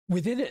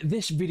Within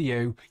this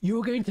video,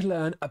 you're going to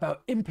learn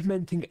about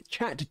implementing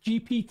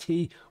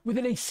ChatGPT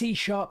within a C#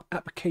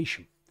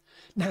 application.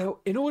 Now,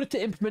 in order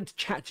to implement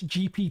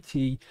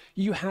ChatGPT,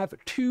 you have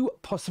two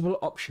possible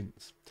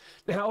options.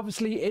 Now,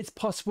 obviously, it's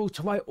possible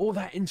to write all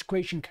that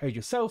integration code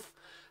yourself.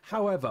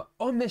 However,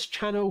 on this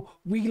channel,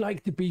 we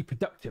like to be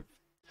productive.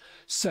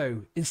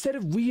 So instead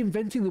of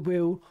reinventing the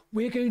wheel,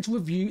 we're going to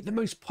review the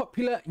most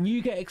popular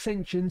Nuget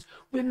extensions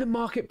within the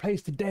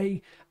marketplace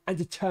today and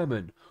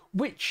determine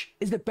which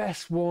is the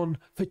best one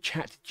for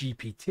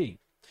ChatGPT.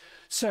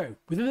 So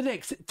within the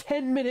next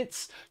 10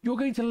 minutes, you're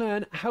going to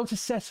learn how to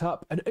set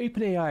up an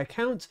OpenAI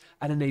account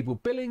and enable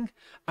billing,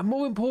 and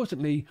more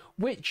importantly,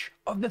 which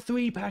of the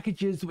three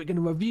packages that we're going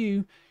to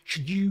review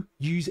should you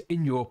use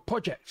in your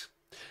project.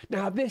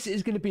 Now, this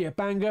is going to be a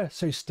banger,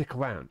 so stick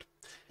around.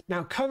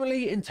 Now,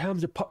 currently, in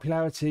terms of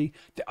popularity,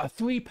 there are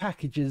three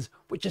packages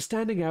which are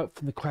standing out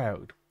from the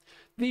crowd.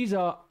 These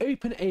are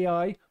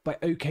OpenAI by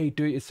OK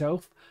Do It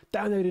Yourself,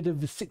 downloaded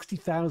over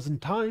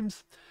 60,000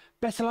 times,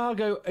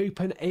 Betalargo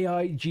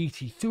OpenAI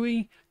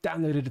GT3,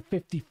 downloaded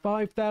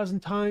 55,000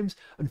 times,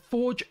 and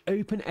Forge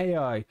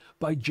OpenAI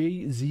by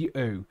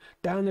JZO,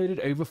 downloaded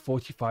over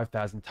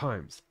 45,000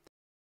 times.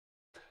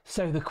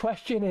 So the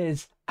question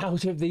is,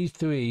 out of these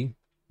three,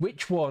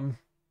 which one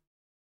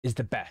is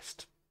the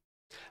best?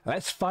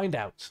 Let's find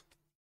out.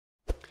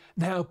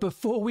 Now,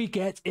 before we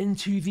get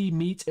into the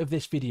meat of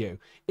this video,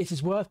 it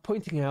is worth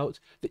pointing out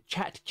that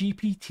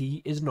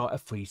ChatGPT is not a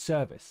free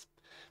service.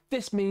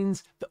 This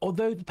means that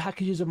although the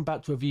packages I'm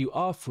about to review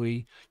are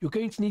free, you're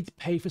going to need to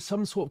pay for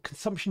some sort of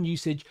consumption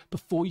usage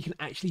before you can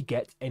actually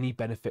get any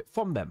benefit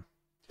from them.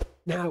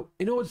 Now,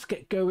 in order to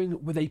get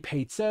going with a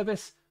paid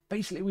service,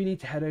 basically we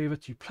need to head over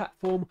to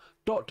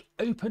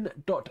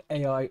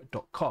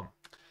platform.open.ai.com.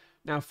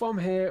 Now from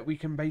here, we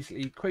can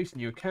basically create a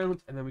new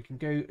account and then we can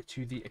go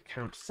to the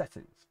account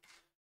settings.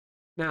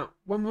 Now,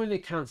 when we're in the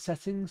account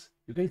settings,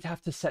 you're going to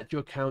have to set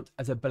your account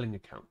as a billing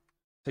account.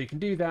 So you can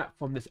do that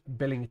from this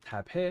billing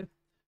tab here.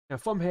 Now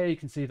from here, you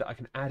can see that I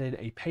can add in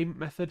a payment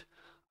method.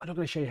 I'm not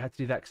going to show you how to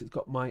do that because it's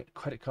got my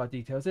credit card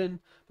details in,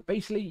 but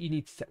basically you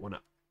need to set one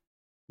up.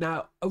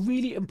 Now, a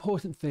really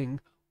important thing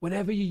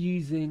whenever you're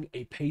using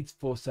a paid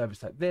for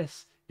service like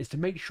this is to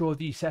make sure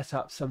that you set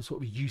up some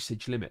sort of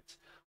usage limit.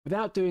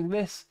 Without doing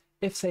this,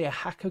 if, say, a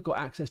hacker got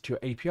access to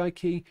your API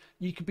key,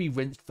 you could be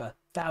rinsed for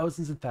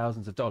thousands and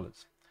thousands of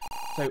dollars.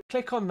 So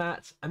click on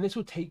that, and this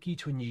will take you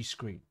to a new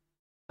screen.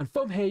 And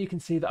from here, you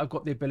can see that I've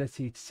got the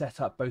ability to set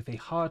up both a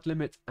hard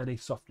limit and a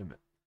soft limit.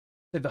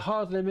 So the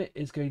hard limit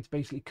is going to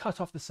basically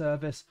cut off the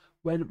service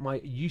when my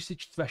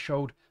usage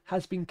threshold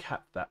has been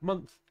capped that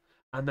month.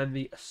 And then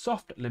the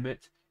soft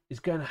limit is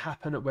going to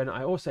happen when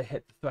I also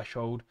hit the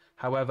threshold.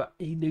 However,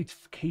 a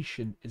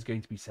notification is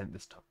going to be sent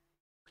this time.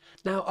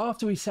 Now,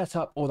 after we set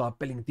up all our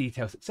billing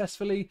details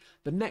successfully,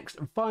 the next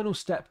and final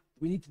step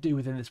we need to do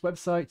within this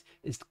website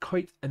is to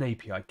create an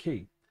API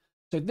key.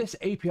 So this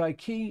API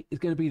key is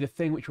going to be the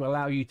thing which will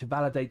allow you to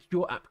validate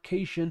your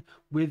application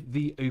with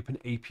the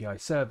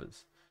OpenAPI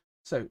servers.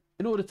 So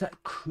in order to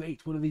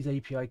create one of these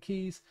API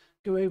keys,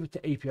 go over to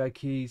API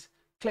keys,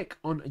 click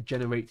on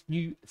generate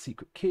new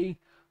secret key.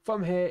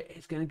 From here,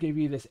 it's going to give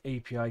you this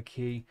API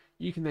key.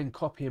 You can then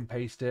copy and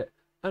paste it,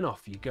 and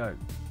off you go.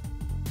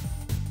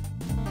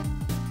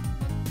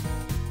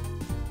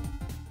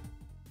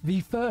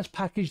 The first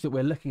package that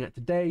we're looking at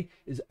today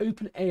is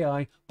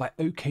OpenAI by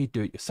OK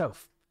Do It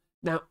Yourself.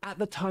 Now, at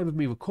the time of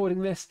me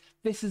recording this,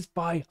 this is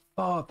by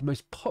far the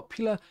most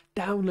popular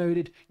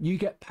downloaded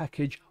Nuget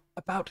package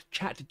about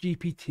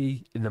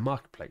ChatGPT in the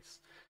marketplace.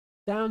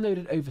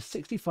 Downloaded over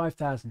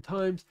 65,000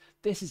 times,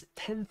 this is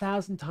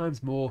 10,000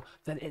 times more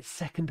than its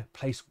second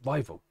place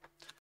rival.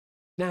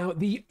 Now,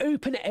 the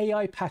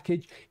OpenAI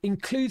package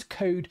includes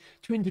code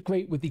to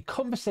integrate with the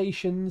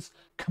conversations,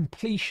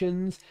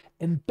 completions,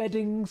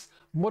 embeddings,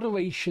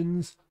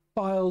 moderations,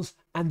 files,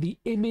 and the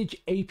image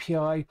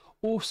API,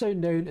 also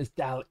known as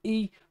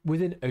DAL-E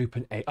within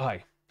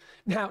OpenAI.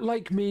 Now,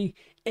 like me,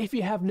 if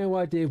you have no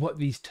idea what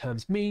these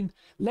terms mean,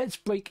 let's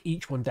break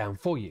each one down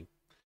for you.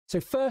 So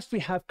first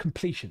we have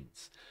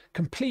completions.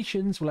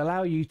 Completions will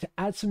allow you to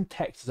add some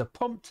text as a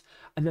prompt,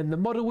 and then the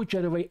model will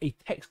generate a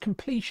text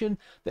completion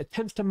that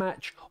attempts to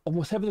match on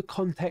whatever the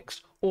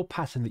context or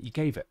pattern that you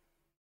gave it.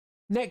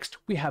 Next,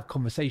 we have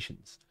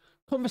conversations.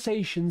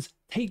 Conversations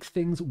takes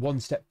things one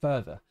step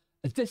further,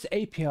 as this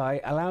API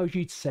allows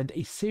you to send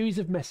a series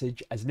of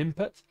messages as an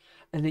input,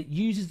 and it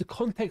uses the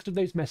context of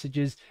those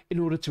messages in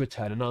order to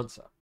return an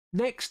answer.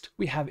 Next,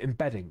 we have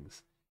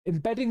embeddings.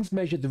 Embeddings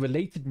measure the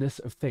relatedness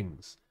of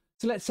things.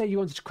 So let's say you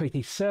wanted to create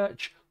a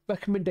search,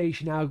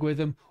 recommendation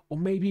algorithm, or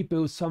maybe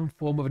build some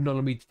form of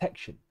anomaly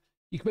detection.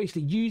 You can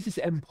basically use this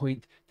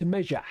endpoint to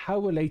measure how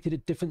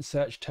related different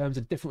search terms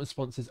and different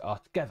responses are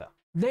together.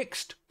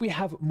 Next, we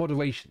have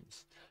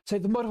moderations. So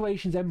the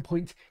moderations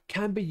endpoint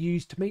can be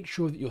used to make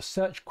sure that your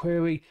search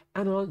query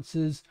and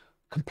answers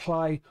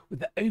comply with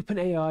the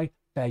OpenAI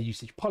fair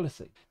usage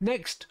policy.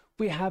 Next,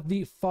 we have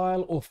the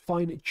file or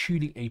fine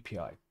tuning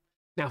API.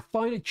 Now,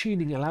 finer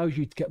tuning allows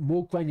you to get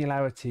more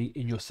granularity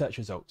in your search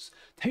results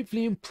to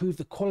hopefully improve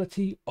the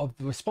quality of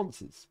the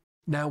responses.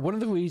 Now, one of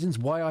the reasons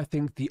why I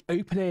think the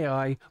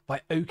OpenAI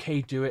by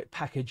OKDoIt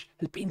package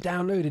has been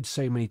downloaded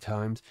so many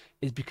times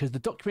is because the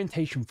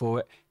documentation for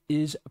it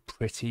is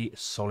pretty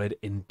solid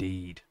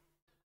indeed.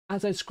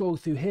 As I scroll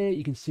through here,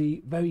 you can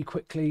see very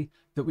quickly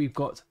that we've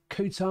got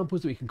code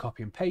samples that we can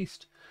copy and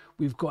paste.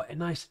 We've got a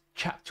nice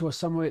chapter or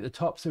summary at the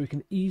top so we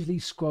can easily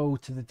scroll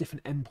to the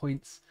different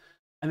endpoints.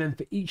 And then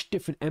for each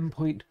different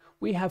endpoint,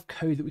 we have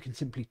code that we can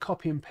simply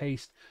copy and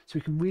paste so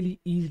we can really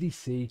easily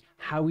see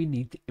how we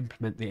need to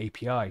implement the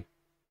API.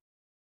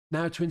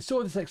 Now to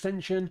install this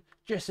extension,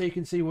 just so you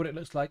can see what it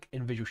looks like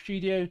in Visual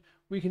Studio,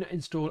 we can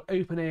install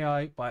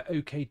OpenAI by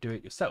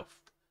OKDoIt yourself.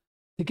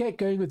 To get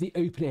going with the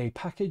OpenAI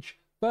package,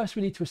 first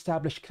we need to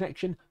establish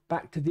connection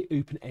back to the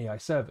OpenAI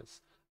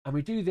servers. And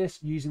we do this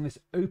using this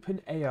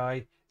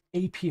OpenAI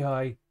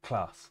API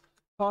class,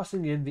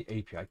 passing in the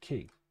API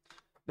key.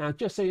 Now,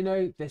 just so you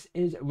know, this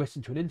is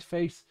written to an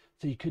interface,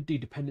 so you could do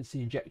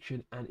dependency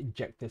injection and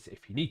inject this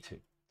if you need to.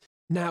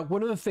 Now,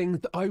 one of the things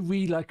that I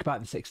really like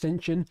about this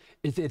extension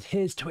is it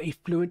adheres to a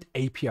fluent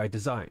API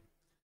design.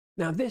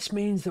 Now, this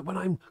means that when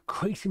I'm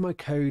creating my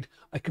code,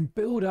 I can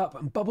build up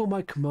and bubble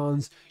my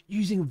commands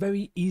using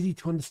very easy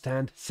to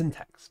understand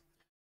syntax.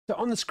 So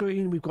on the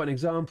screen, we've got an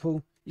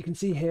example. You can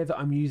see here that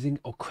I'm using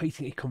or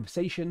creating a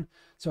conversation.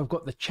 So I've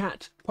got the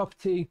chat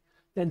property.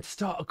 Then to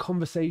start a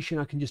conversation,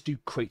 I can just do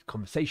create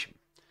conversation.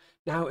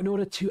 Now, in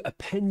order to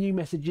append new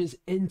messages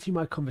into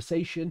my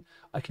conversation,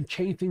 I can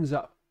change things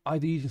up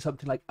either using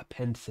something like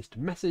append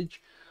system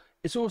message.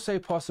 It's also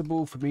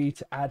possible for me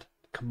to add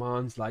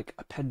commands like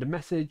append a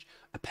message,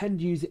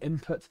 append user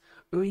input,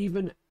 or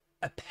even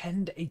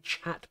append a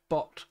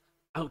chatbot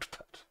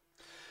output.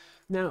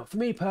 Now, for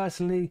me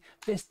personally,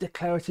 this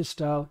declarative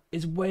style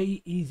is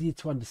way easier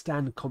to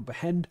understand and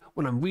comprehend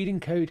when I'm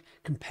reading code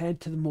compared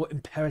to the more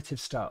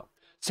imperative style.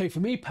 So for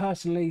me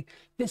personally,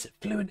 this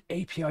fluent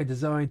API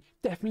design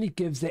definitely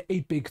gives it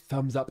a big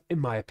thumbs up in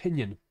my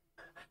opinion.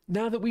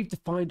 Now that we've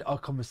defined our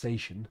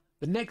conversation,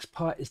 the next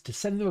part is to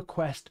send the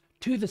request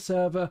to the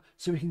server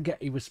so we can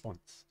get a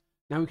response.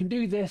 Now we can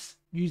do this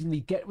using the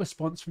get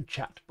response from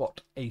chatbot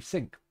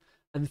async.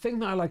 And the thing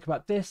that I like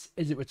about this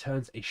is it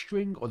returns a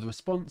string or the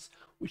response,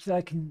 which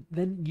I can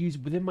then use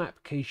within my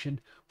application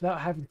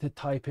without having to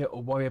type it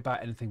or worry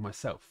about anything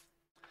myself.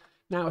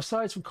 Now,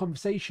 aside from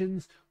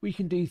conversations, we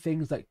can do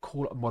things like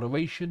call a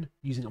moderation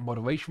using a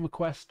moderation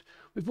request.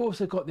 We've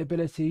also got the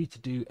ability to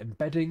do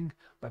embedding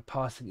by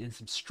passing in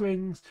some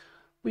strings.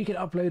 We can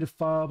upload a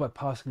file by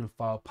passing in a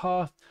file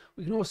path.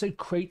 We can also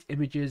create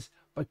images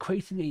by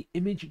creating an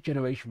image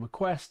generation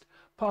request,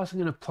 passing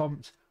in a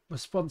prompt,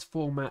 response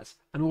formats,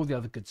 and all the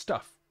other good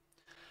stuff.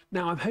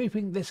 Now, I'm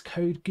hoping this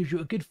code gives you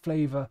a good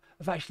flavor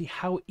of actually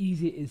how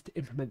easy it is to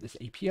implement this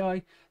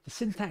API. The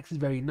syntax is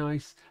very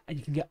nice, and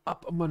you can get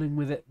up and running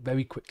with it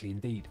very quickly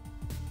indeed.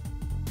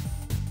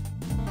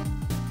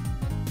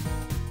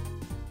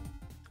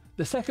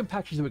 The second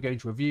package that we're going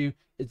to review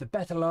is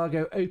the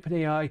Largo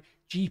OpenAI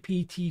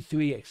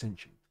GPT-3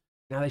 extension.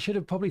 Now, they should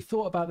have probably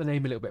thought about the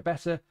name a little bit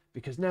better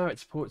because now it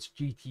supports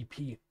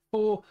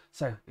GTP4,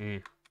 so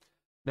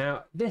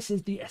Now, this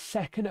is the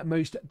second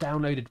most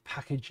downloaded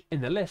package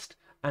in the list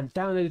and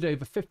downloaded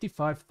over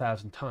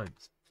 55,000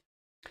 times.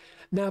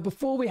 Now,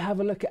 before we have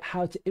a look at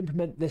how to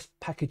implement this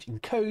package in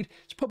code,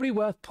 it's probably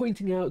worth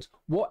pointing out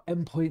what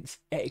endpoints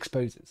it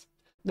exposes.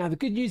 Now, the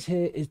good news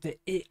here is that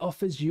it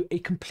offers you a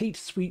complete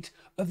suite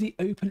of the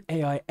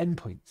OpenAI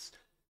endpoints.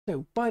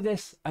 So by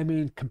this, I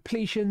mean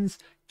completions,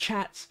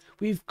 chats,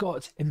 we've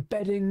got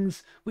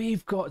embeddings,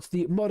 we've got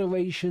the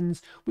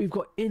moderations, we've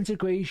got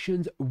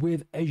integrations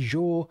with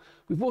Azure,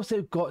 we've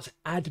also got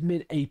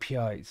admin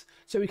APIs.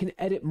 So we can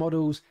edit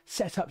models,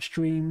 set up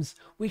streams,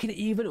 we can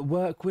even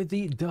work with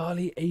the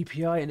DALL-E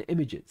API and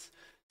images.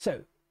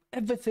 So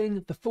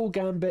everything, the full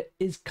gambit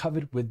is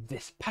covered with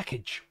this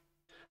package.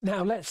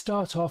 Now let's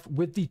start off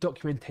with the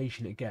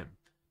documentation again.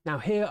 Now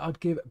here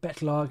I'd give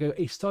Largo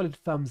a solid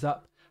thumbs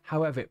up.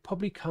 However, it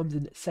probably comes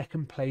in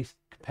second place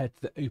compared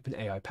to the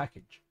OpenAI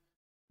package.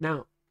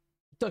 Now,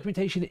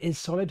 documentation is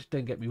solid,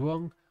 don't get me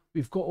wrong.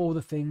 We've got all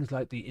the things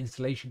like the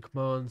installation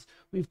commands.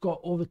 We've got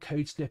all the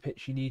code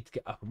snippets you need to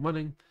get up and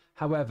running.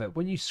 However,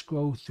 when you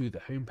scroll through the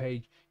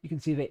homepage, you can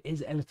see there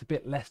is a little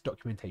bit less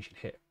documentation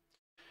here.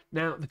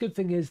 Now, the good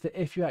thing is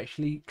that if you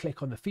actually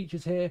click on the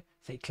features here,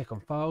 say click on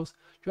files,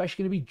 you're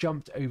actually going to be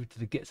jumped over to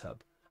the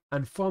GitHub.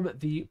 And from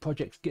the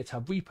project's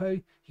GitHub repo,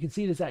 you can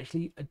see there's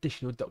actually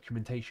additional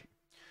documentation.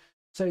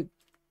 So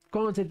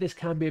granted, this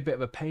can be a bit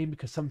of a pain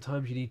because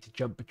sometimes you need to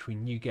jump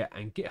between Nuget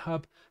and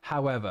GitHub.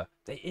 However,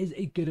 there is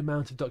a good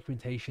amount of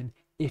documentation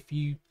if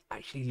you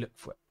actually look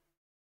for it.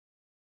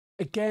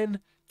 Again,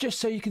 just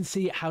so you can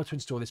see how to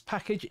install this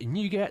package in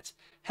Nuget,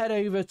 head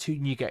over to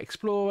Nuget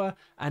Explorer,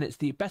 and it's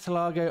the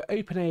Largo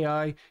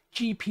OpenAI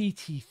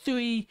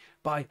GPT-3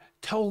 by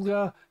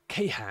Tolga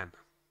Kayhan.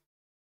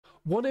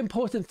 One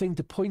important thing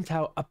to point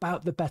out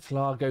about the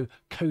Largo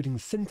coding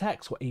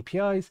syntax or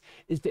APIs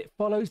is that it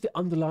follows the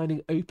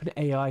underlying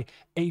OpenAI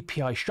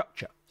API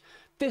structure.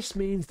 This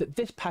means that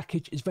this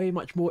package is very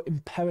much more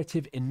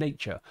imperative in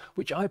nature,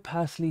 which I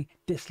personally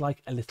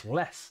dislike a little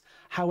less.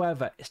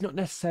 However, it's not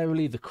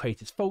necessarily the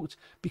creator's fault,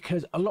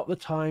 because a lot of the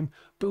time,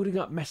 building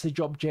up message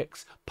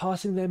objects,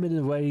 passing them in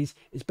arrays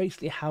is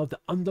basically how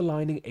the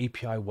underlying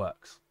API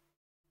works.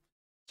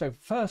 So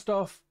first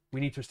off,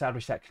 we need to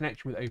establish that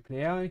connection with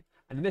OpenAI,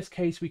 and in this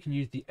case, we can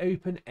use the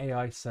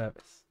OpenAI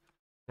service.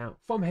 Now,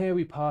 from here,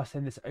 we pass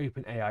in this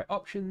OpenAI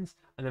options,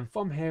 and then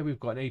from here, we've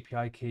got an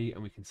API key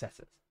and we can set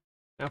it.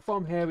 Now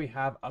from here we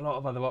have a lot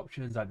of other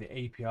options like the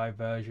API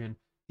version,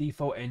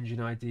 default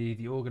engine ID,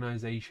 the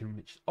organization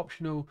which is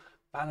optional,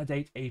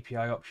 validate API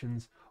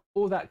options,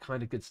 all that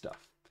kind of good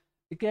stuff.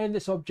 Again,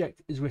 this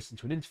object is written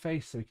to an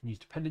interface so we can use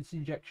dependency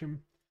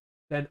injection.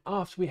 Then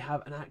after we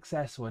have an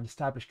access or an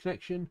established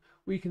connection,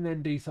 we can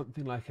then do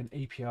something like an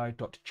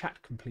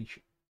API.chat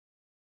completion.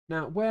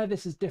 Now where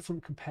this is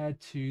different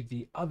compared to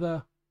the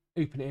other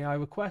OpenAI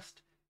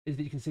request is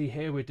that you can see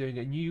here we're doing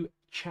a new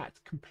chat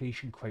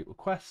completion create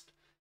request.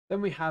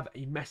 Then we have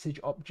a message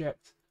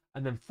object,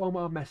 and then from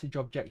our message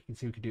object, you can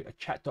see we can do a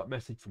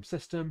chat.message from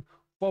system,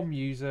 from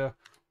user,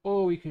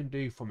 or we can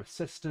do from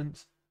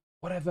assistant,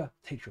 whatever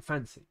takes your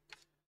fancy.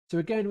 So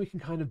again, we can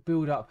kind of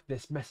build up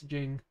this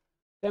messaging.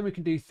 Then we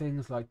can do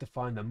things like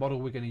define the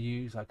model we're going to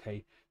use, like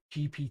a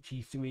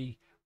GPT-3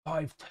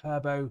 5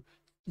 Turbo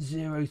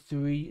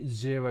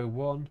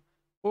 0301,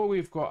 or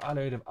we've got a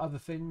load of other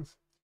things.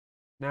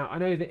 Now, I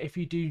know that if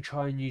you do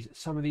try and use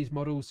some of these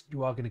models,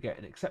 you are going to get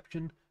an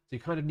exception. So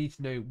you kind of need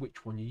to know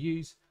which one you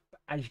use, but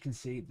as you can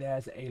see,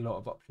 there's a lot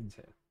of options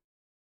here.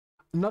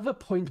 Another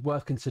point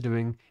worth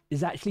considering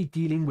is actually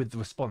dealing with the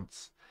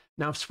response.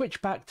 Now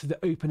switch back to the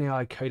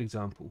OpenAI code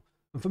example,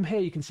 and from here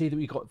you can see that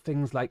we got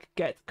things like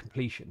get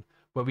completion,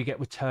 where we get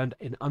returned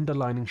an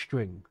underlining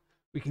string.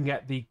 We can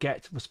get the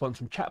get response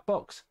from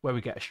chatbox, where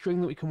we get a string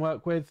that we can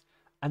work with,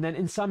 and then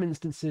in some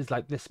instances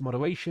like this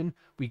moderation,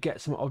 we get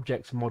some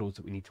objects and models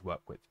that we need to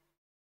work with.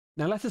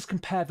 Now let us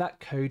compare that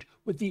code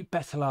with the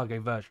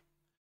Beta-Largo version.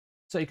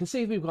 So you can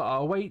see we've got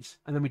our await,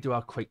 and then we do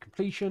our create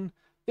completion.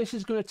 This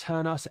is going to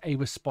turn us a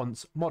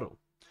response model.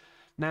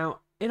 Now,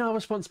 in our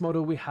response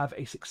model, we have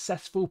a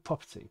successful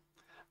property,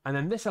 and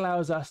then this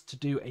allows us to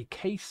do a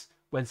case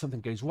when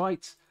something goes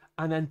right,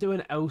 and then do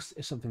an else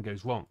if something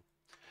goes wrong.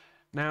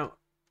 Now,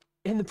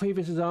 in the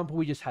previous example,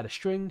 we just had a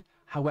string.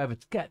 However,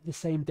 to get the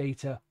same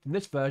data from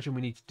this version,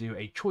 we need to do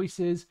a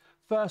choices,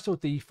 first or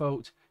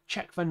default,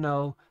 check for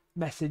null,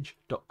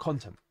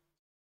 message.content.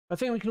 I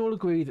think we can all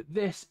agree that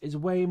this is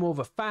way more of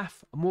a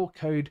faff and more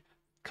code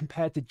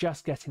compared to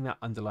just getting that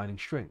underlining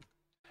string.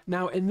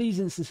 Now in these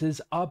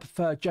instances, I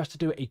prefer just to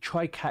do a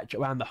try catch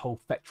around the whole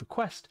fetch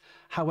request.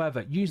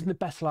 However, using the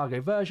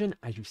Beta-Largo version,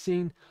 as you've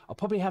seen, I'll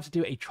probably have to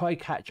do a try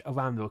catch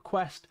around the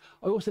request.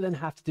 I also then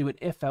have to do an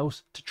if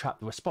else to trap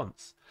the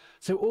response.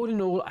 So all in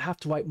all, I have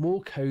to write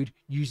more code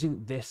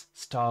using this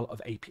style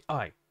of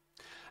API.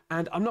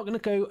 And I'm not going to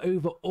go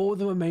over all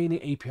the remaining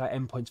API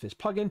endpoints for this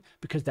plugin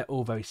because they're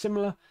all very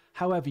similar.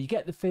 However, you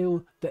get the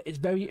feel that it's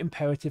very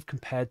imperative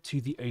compared to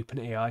the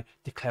OpenAI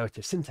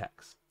declarative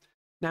syntax.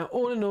 Now,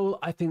 all in all,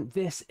 I think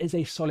this is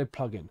a solid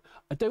plugin.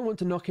 I don't want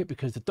to knock it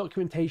because the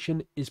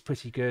documentation is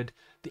pretty good.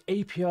 The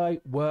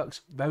API works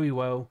very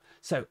well.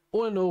 So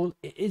all in all,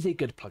 it is a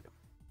good plugin.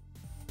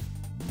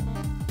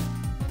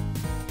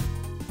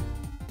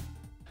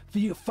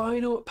 The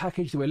final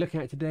package that we're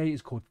looking at today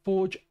is called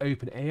Forge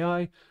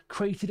OpenAI,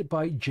 created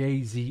by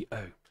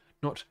JZO,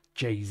 not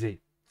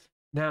Jay-Z.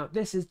 Now,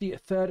 this is the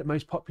third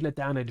most popular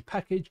downloaded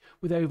package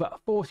with over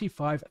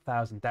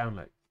 45,000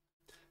 downloads.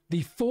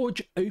 The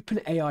Forge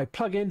OpenAI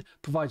plugin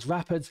provides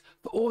wrappers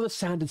for all the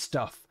standard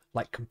stuff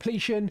like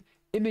completion,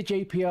 image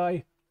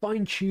API,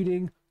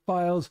 fine-tuning,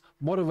 files,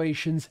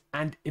 moderations,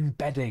 and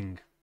embedding.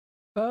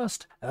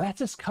 First,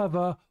 let us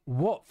cover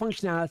what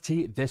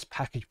functionality this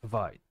package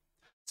provides.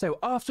 So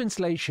after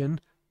installation,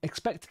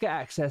 expect to get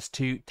access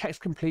to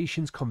text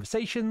completions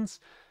conversations,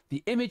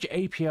 the image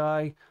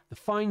API, the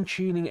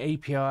fine-tuning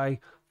API,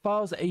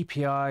 files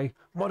API,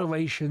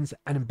 moderations,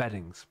 and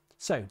embeddings.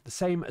 So the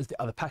same as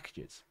the other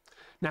packages.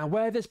 Now,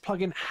 where this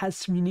plugin has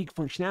some unique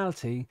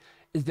functionality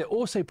is that it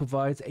also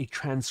provides a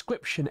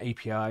transcription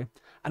API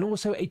and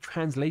also a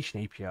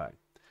translation API.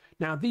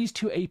 Now, these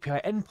two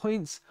API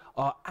endpoints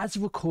are, as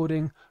a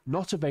recording,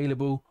 not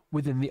available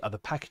within the other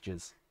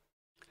packages.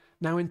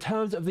 Now, in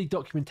terms of the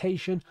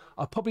documentation,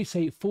 I'll probably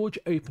say Forge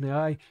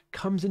OpenAI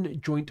comes in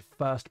joint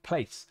first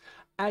place.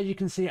 As you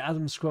can see as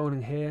I'm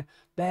scrolling here,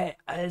 there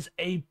is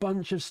a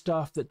bunch of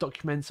stuff that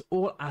documents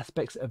all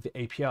aspects of the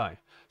API.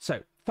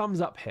 So,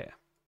 thumbs up here.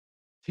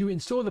 To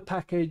install the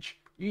package,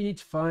 you need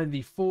to find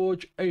the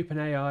Forge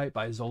OpenAI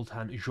by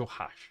Zoltan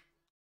Johash.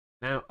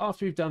 Now,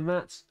 after we've done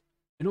that,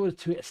 in order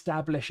to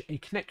establish a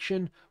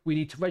connection, we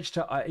need to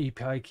register our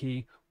API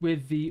key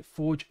with the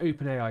Forge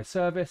OpenAI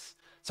service.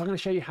 So I'm going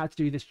to show you how to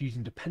do this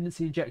using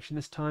dependency injection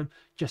this time,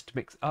 just to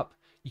mix it up.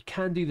 You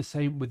can do the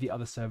same with the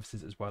other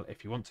services as well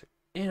if you want to.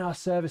 In our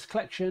service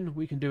collection,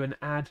 we can do an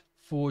add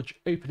Forge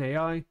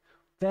OpenAI.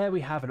 There we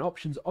have an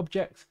options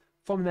object.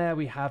 From there,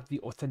 we have the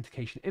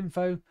authentication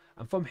info.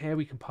 And from here,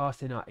 we can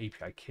pass in our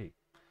API key.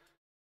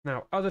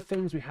 Now, other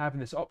things we have in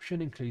this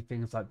option include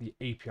things like the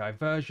API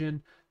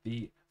version,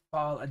 the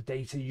file and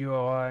data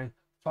URI,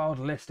 file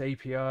list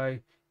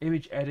API,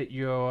 image edit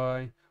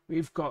URI.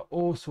 We've got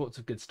all sorts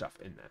of good stuff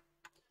in there.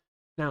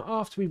 Now,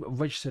 after we've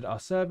registered our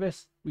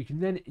service, we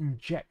can then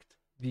inject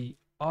the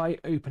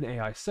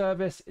OpenAI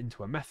service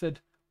into a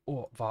method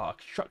or via a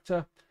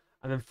constructor.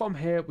 And then from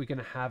here, we're going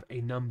to have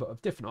a number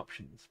of different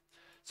options.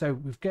 So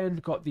we've again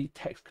got the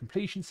text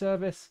completion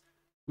service.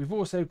 We've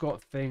also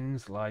got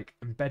things like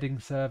embedding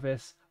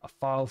service, a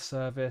file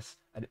service,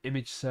 an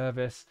image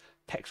service,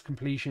 text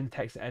completion,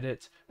 text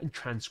edit, and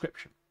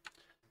transcription.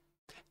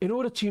 In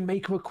order to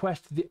make a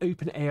request to the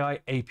OpenAI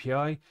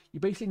API, you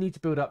basically need to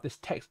build up this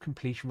text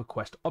completion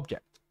request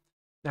object.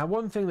 Now,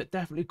 one thing that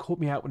definitely caught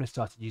me out when I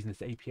started using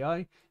this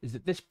API is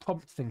that this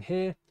prompt thing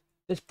here,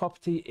 this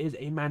property is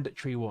a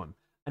mandatory one.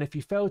 And if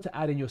you fail to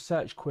add in your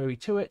search query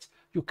to it,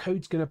 your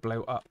code's going to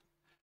blow up.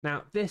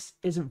 Now, this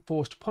isn't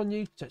forced upon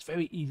you, so it's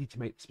very easy to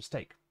make this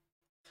mistake.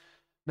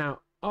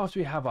 Now, after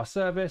we have our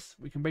service,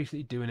 we can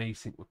basically do an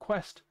async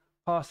request,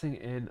 passing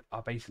in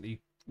our basically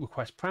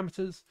request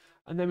parameters,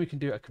 and then we can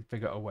do a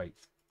configure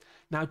await.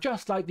 Now,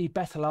 just like the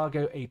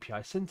Better-Largo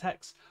API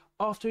syntax,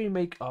 after we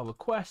make our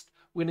request,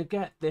 we're going to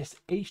get this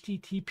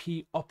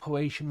HTTP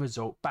operation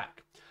result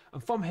back.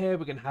 And from here,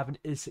 we're going to have an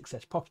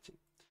isSuccess property.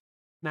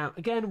 Now,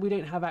 again, we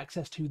don't have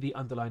access to the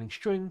underlining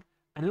string.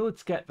 And in order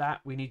to get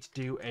that, we need to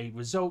do a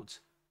result,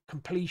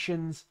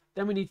 completions,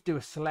 then we need to do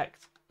a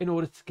select in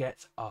order to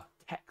get our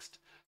text.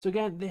 So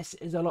again, this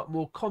is a lot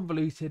more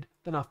convoluted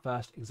than our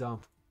first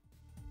example.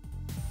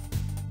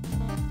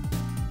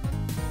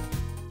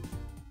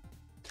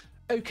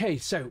 Okay,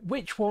 so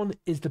which one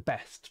is the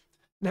best?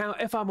 Now,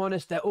 if I'm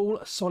honest, they're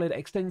all solid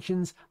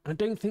extensions, and I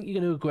don't think you're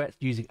going to regret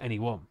using any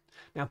one.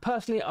 Now,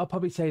 personally, I'll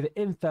probably say that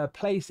in third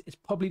place is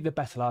probably the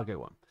Better-Largo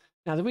one.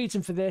 Now, the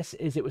reason for this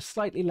is it was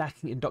slightly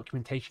lacking in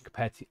documentation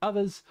compared to the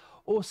others.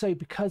 Also,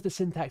 because the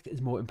syntax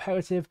is more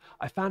imperative,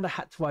 I found I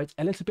had to write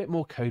a little bit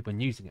more code when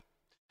using it.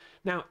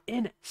 Now,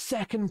 in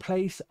second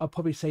place, I'll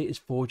probably say is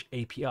Forge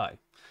API.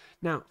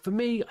 Now, for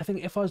me, I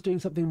think if I was doing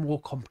something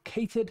more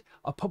complicated,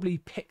 I'll probably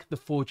pick the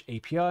Forge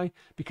API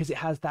because it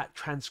has that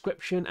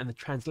transcription and the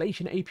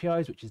translation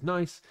APIs, which is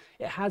nice.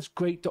 It has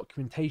great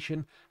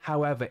documentation.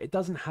 However, it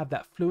doesn't have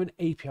that fluent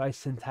API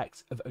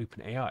syntax of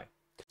OpenAI.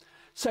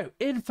 So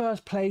in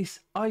first place,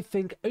 I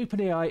think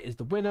OpenAI is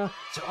the winner.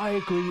 So I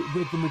agree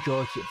with the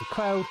majority of the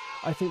crowd.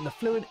 I think the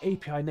fluent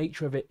API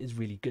nature of it is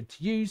really good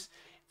to use.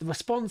 The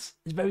response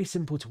is very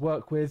simple to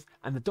work with,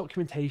 and the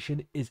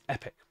documentation is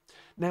epic.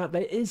 Now,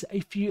 there is a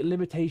few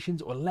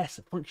limitations or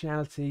less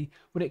functionality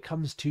when it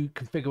comes to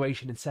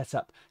configuration and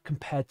setup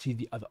compared to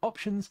the other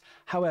options.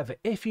 However,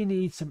 if you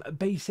need some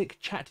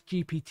basic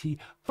ChatGPT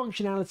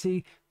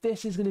functionality,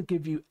 this is going to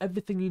give you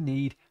everything you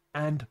need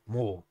and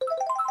more.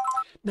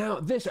 Now,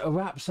 this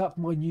wraps up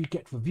my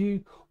Nuget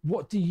review.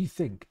 What do you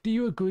think? Do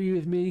you agree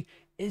with me?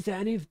 Is there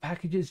any of the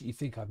packages that you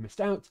think I've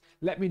missed out?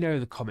 Let me know in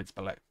the comments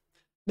below.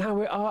 Now,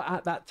 we are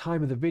at that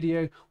time of the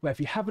video where if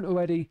you haven't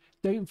already,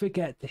 don't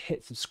forget to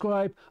hit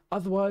subscribe,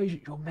 otherwise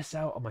you'll miss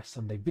out on my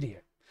Sunday video.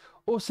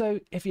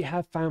 Also, if you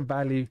have found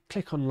value,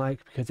 click on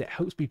like because it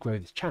helps me grow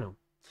this channel.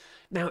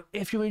 Now,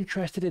 if you're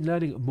interested in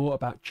learning more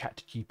about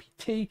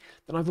ChatGPT,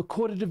 then I've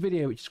recorded a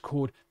video which is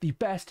called The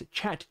Best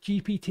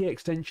ChatGPT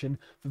Extension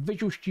for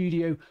Visual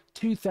Studio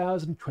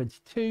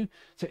 2022.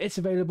 So it's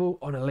available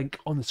on a link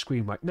on the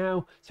screen right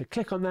now. So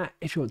click on that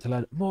if you want to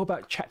learn more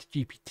about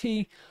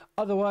ChatGPT.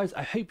 Otherwise,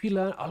 I hope you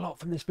learn a lot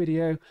from this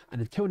video. And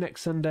until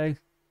next Sunday,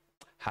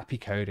 happy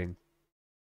coding.